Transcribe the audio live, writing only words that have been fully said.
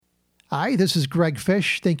Hi, this is Greg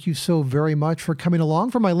Fish. Thank you so very much for coming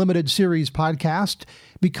along for my limited series podcast,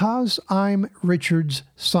 Because I'm Richard's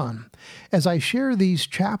Son. As I share these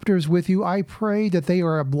chapters with you, I pray that they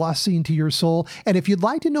are a blessing to your soul. And if you'd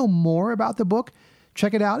like to know more about the book,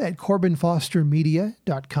 check it out at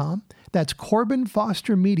CorbinFosterMedia.com. That's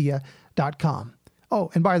CorbinFosterMedia.com.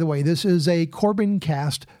 Oh, and by the way, this is a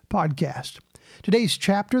CorbinCast podcast. Today's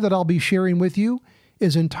chapter that I'll be sharing with you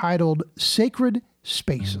is entitled Sacred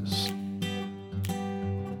Spaces.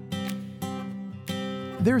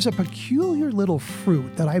 There's a peculiar little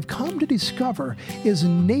fruit that I've come to discover is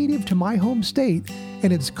native to my home state,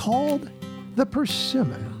 and it's called the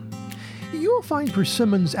persimmon. You'll find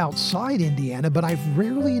persimmons outside Indiana, but I've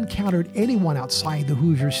rarely encountered anyone outside the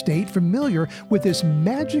Hoosier State familiar with this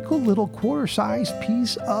magical little quarter-sized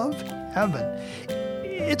piece of heaven.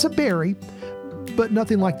 It's a berry, but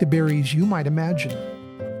nothing like the berries you might imagine.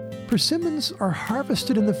 Persimmons are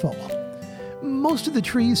harvested in the fall. Most of the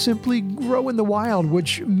trees simply grow in the wild,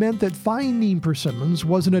 which meant that finding persimmons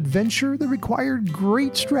was an adventure that required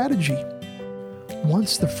great strategy.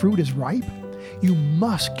 Once the fruit is ripe, you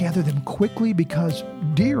must gather them quickly because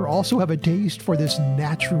deer also have a taste for this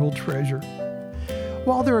natural treasure.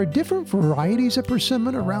 While there are different varieties of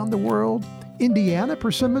persimmon around the world, Indiana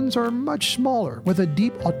persimmons are much smaller with a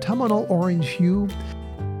deep autumnal orange hue.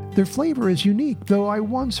 Their flavor is unique, though I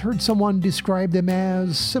once heard someone describe them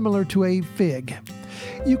as similar to a fig.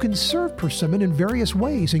 You can serve persimmon in various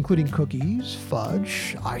ways, including cookies,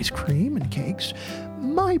 fudge, ice cream, and cakes.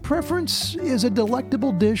 My preference is a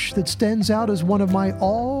delectable dish that stands out as one of my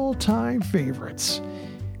all-time favorites,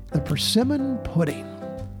 the persimmon pudding.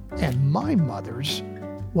 And my mother's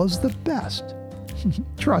was the best.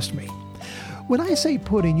 Trust me. When I say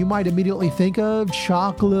pudding, you might immediately think of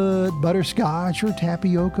chocolate, butterscotch, or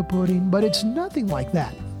tapioca pudding, but it's nothing like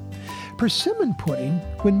that. Persimmon pudding,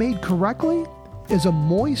 when made correctly, is a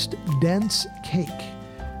moist, dense cake.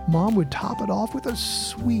 Mom would top it off with a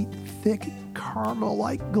sweet, thick,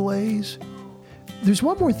 caramel-like glaze. There's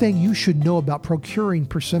one more thing you should know about procuring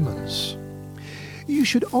persimmons. You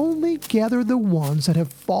should only gather the ones that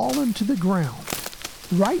have fallen to the ground.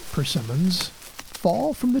 Ripe persimmons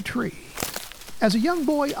fall from the tree. As a young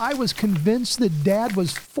boy, I was convinced that Dad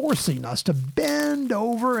was forcing us to bend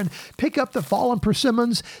over and pick up the fallen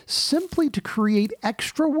persimmons simply to create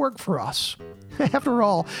extra work for us. After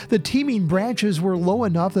all, the teeming branches were low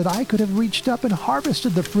enough that I could have reached up and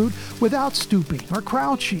harvested the fruit without stooping or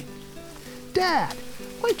crouching. Dad,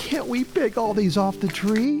 why can't we pick all these off the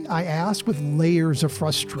tree? I asked with layers of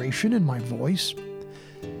frustration in my voice.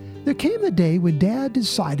 There came the day when Dad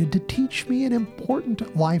decided to teach me an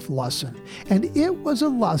important life lesson, and it was a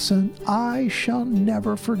lesson I shall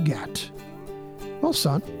never forget. Well,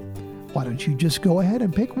 son, why don't you just go ahead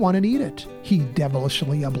and pick one and eat it? He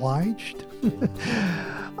devilishly obliged.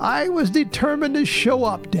 I was determined to show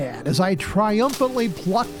up, Dad, as I triumphantly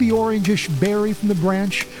plucked the orangish berry from the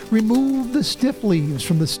branch, removed the stiff leaves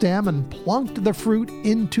from the stem, and plunked the fruit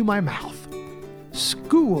into my mouth.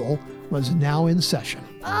 School was now in session.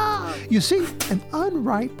 You see, an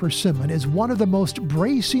unripe persimmon is one of the most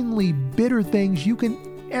bracingly bitter things you can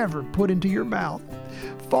ever put into your mouth.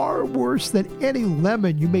 Far worse than any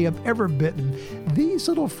lemon you may have ever bitten, these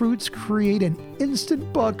little fruits create an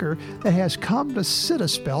instant pucker that has come to sit a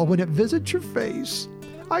spell when it visits your face.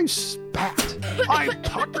 I spat, I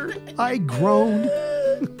puckered, I groaned.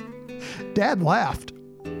 Dad laughed.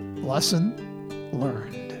 Lesson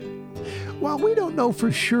learned. While we don't know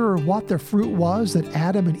for sure what the fruit was that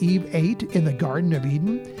Adam and Eve ate in the Garden of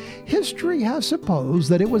Eden, history has supposed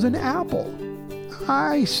that it was an apple.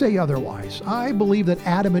 I say otherwise. I believe that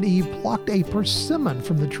Adam and Eve plucked a persimmon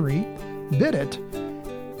from the tree, bit it,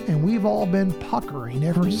 and we've all been puckering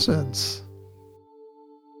ever since.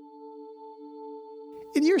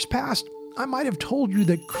 In years past, I might have told you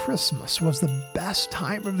that Christmas was the best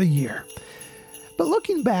time of the year. But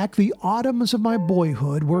looking back, the autumns of my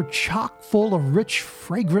boyhood were chock full of rich,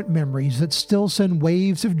 fragrant memories that still send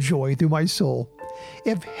waves of joy through my soul.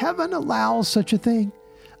 If heaven allows such a thing,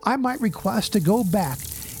 I might request to go back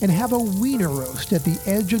and have a wiener roast at the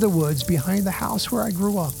edge of the woods behind the house where I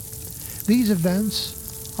grew up. These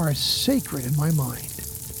events are sacred in my mind.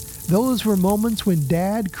 Those were moments when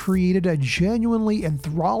Dad created a genuinely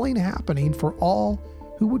enthralling happening for all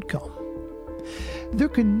who would come. There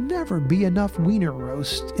can never be enough wiener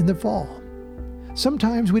roast in the fall.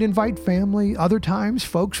 Sometimes we'd invite family, other times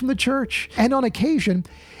folks from the church, and on occasion,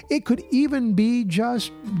 it could even be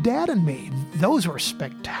just Dad and me. Those were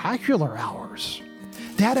spectacular hours.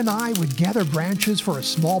 Dad and I would gather branches for a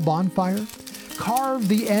small bonfire, carve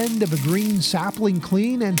the end of a green sapling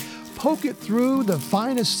clean, and poke it through the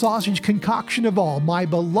finest sausage concoction of all, my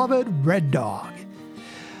beloved Red Dog.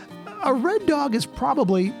 A Red Dog is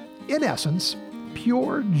probably, in essence,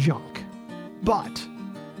 pure junk, but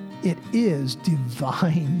it is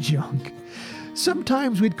divine junk.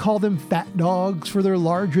 Sometimes we'd call them fat dogs for their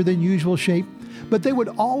larger than usual shape, but they would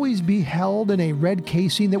always be held in a red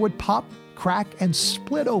casing that would pop, crack, and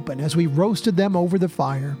split open as we roasted them over the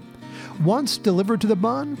fire. Once delivered to the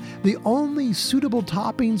bun, the only suitable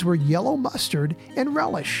toppings were yellow mustard and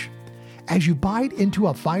relish. As you bite into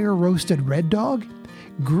a fire-roasted Red Dog,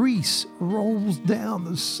 grease rolls down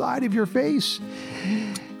the side of your face,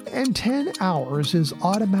 and 10 hours is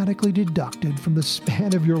automatically deducted from the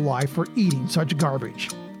span of your life for eating such garbage.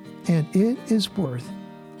 And it is worth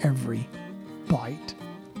every bite.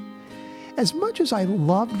 As much as I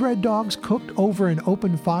loved Red Dogs cooked over an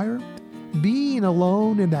open fire, being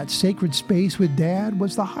alone in that sacred space with Dad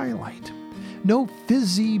was the highlight. No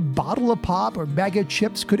fizzy bottle of pop or bag of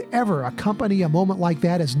chips could ever accompany a moment like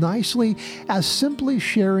that as nicely as simply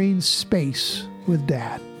sharing space with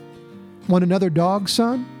Dad. Want another dog,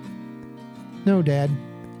 son? No, Dad.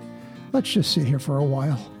 Let's just sit here for a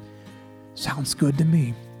while. Sounds good to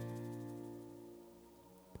me.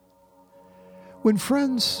 When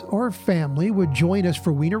friends or family would join us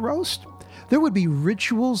for Wiener Roast, there would be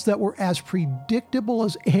rituals that were as predictable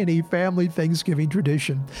as any family Thanksgiving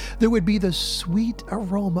tradition. There would be the sweet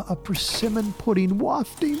aroma of persimmon pudding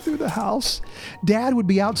wafting through the house. Dad would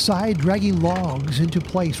be outside dragging logs into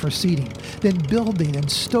place for seating, then building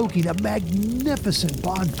and stoking a magnificent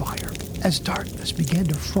bonfire. As darkness began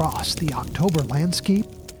to frost the October landscape,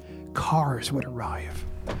 cars would arrive.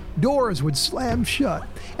 Doors would slam shut,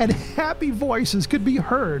 and happy voices could be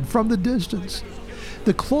heard from the distance.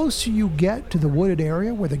 The closer you get to the wooded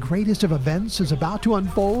area where the greatest of events is about to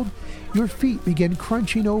unfold, your feet begin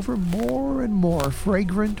crunching over more and more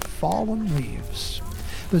fragrant fallen leaves.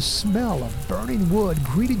 The smell of burning wood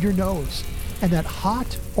greeted your nose, and that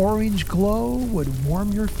hot orange glow would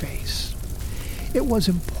warm your face. It was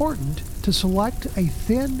important to select a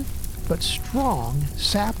thin but strong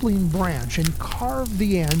sapling branch and carve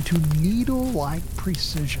the end to needle-like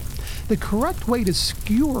precision. The correct way to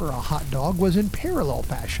skewer a hot dog was in parallel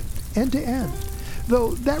fashion, end to end,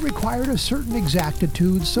 though that required a certain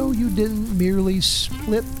exactitude so you didn't merely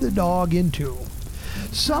split the dog in two.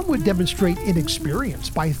 Some would demonstrate inexperience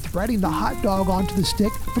by threading the hot dog onto the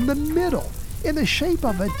stick from the middle in the shape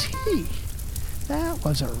of a T. That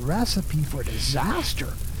was a recipe for disaster.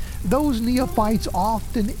 Those neophytes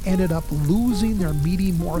often ended up losing their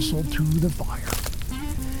meaty morsel to the fire.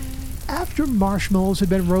 After marshmallows had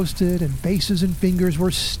been roasted and faces and fingers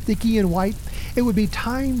were sticky and white, it would be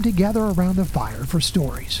time to gather around the fire for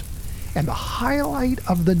stories. And the highlight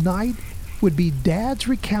of the night would be Dad's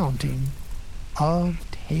recounting of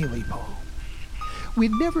Tailypo.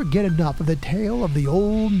 We'd never get enough of the tale of the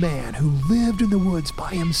old man who lived in the woods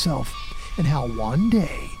by himself, and how one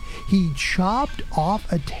day he chopped off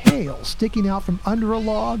a tail sticking out from under a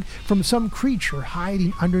log from some creature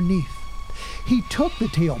hiding underneath. He took the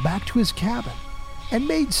tail back to his cabin and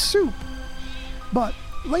made soup. But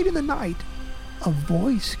late in the night, a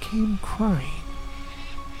voice came crying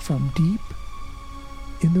from deep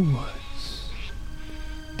in the woods.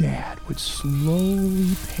 Dad would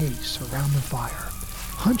slowly pace around the fire,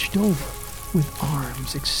 hunched over with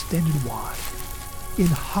arms extended wide. In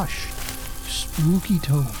hushed, spooky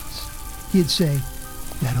tones, he'd say,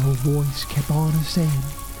 that old voice kept on saying,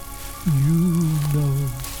 "You know,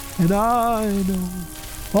 and I know,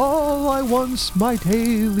 all I want's my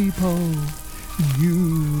Tailypo. You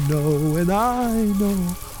know, and I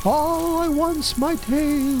know, all I want's my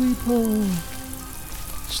Tailypo."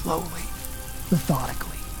 Slowly,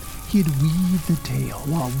 methodically, he'd weave the tale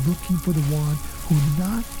while looking for the one who,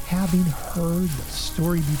 not having heard the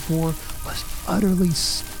story before, was utterly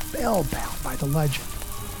spellbound by the legend.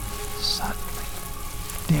 Suddenly,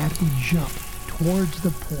 Dad would jump towards the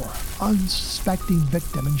poor, unsuspecting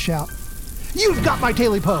victim and shout, "You've got my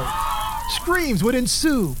Tailypo!" Screams would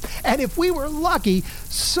ensue, and if we were lucky,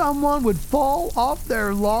 someone would fall off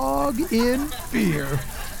their log in fear.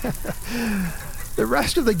 The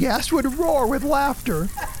rest of the guests would roar with laughter.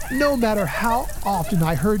 No matter how often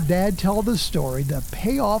I heard Dad tell the story, the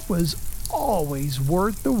payoff was always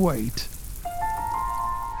worth the wait.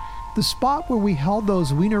 The spot where we held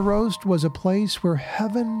those Wiener Roast was a place where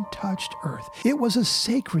heaven touched earth. It was a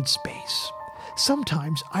sacred space.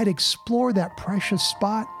 Sometimes I'd explore that precious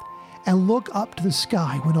spot and look up to the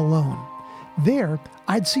sky when alone. There,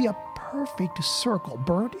 I'd see a perfect circle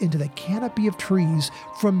burnt into the canopy of trees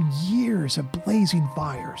from years of blazing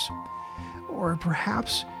fires. Or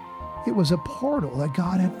perhaps It was a portal that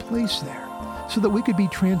God had placed there so that we could be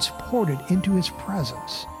transported into His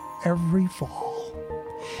presence every fall.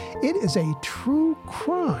 It is a true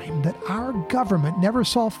crime that our government never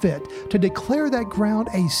saw fit to declare that ground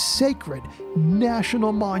a sacred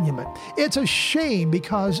national monument. It's a shame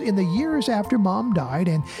because in the years after Mom died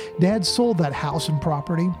and Dad sold that house and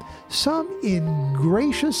property, some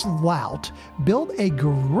ingracious lout built a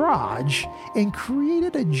garage and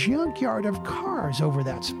created a junkyard of cars over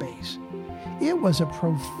that space. It was a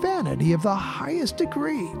profanity of the highest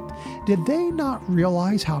degree. Did they not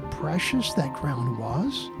realize how precious that ground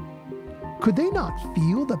was? Could they not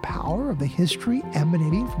feel the power of the history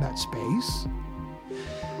emanating from that space?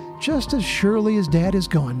 Just as surely as Dad is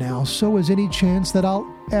gone now, so is any chance that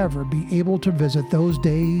I'll ever be able to visit those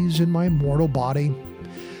days in my mortal body.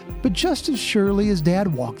 But just as surely as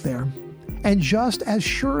Dad walked there, and just as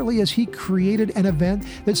surely as he created an event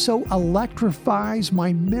that so electrifies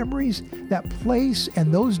my memories, that place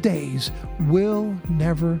and those days will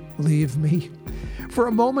never leave me. For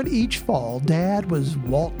a moment each fall, Dad was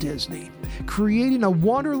Walt Disney, creating a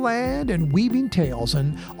wonderland and weaving tales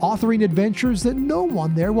and authoring adventures that no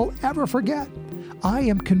one there will ever forget. I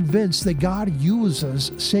am convinced that God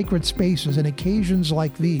uses sacred spaces and occasions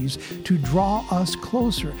like these to draw us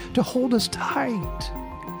closer, to hold us tight.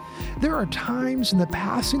 There are times in the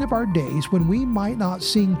passing of our days when we might not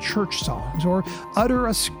sing church songs or utter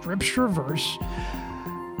a scripture verse,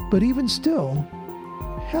 but even still,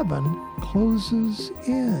 heaven closes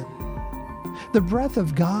in. The breath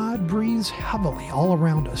of God breathes heavily all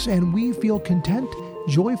around us, and we feel content,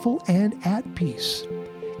 joyful, and at peace.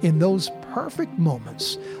 In those perfect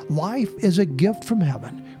moments, life is a gift from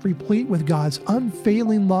heaven, replete with God's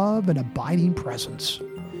unfailing love and abiding presence.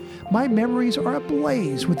 My memories are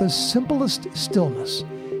ablaze with the simplest stillness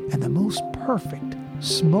and the most perfect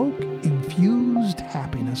smoke-infused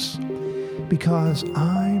happiness, because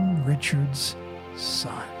I'm Richard's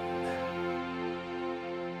son.